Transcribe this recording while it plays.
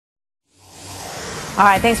All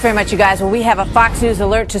right, thanks very much, you guys. Well, we have a Fox News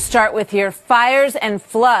alert to start with here. Fires and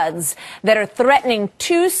floods that are threatening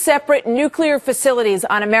two separate nuclear facilities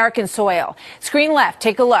on American soil. Screen left,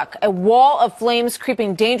 take a look. A wall of flames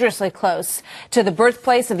creeping dangerously close to the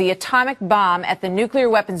birthplace of the atomic bomb at the Nuclear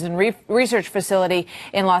Weapons and Research Facility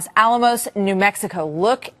in Los Alamos, New Mexico.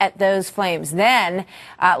 Look at those flames. Then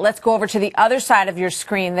let's go over to the other side of your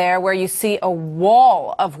screen there, where you see a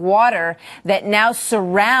wall of water that now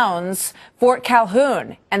surrounds Fort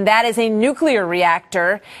Calhoun, and that is a nuclear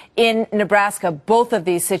reactor in Nebraska. Both of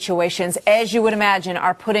these situations, as you would imagine,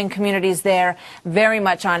 are putting communities there very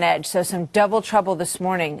much on edge. So some double trouble this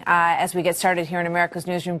morning as we get started here in America's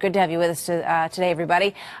Newsroom. Good to have you with us today,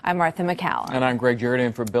 everybody. I'm Martha McCallum. And I'm Greg Jarrett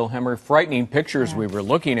in for Bill Hemmer. Frightening pictures we were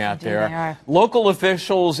looking at there. Local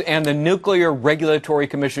officials and the Nuclear Regulatory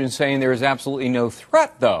Commission saying there is absolutely no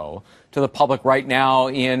threat, though, to the public right now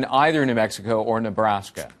in either New Mexico or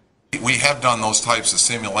Nebraska. We have done those types of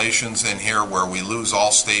simulations in here where we lose all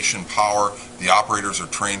station power. The operators are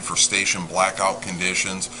trained for station blackout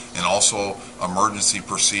conditions and also emergency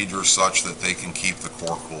procedures such that they can keep the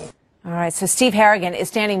core cool. All right, so Steve Harrigan is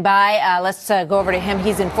standing by. Let's go over to him.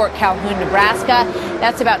 He's in Fort Calhoun, Nebraska.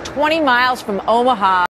 That's about 20 miles from Omaha.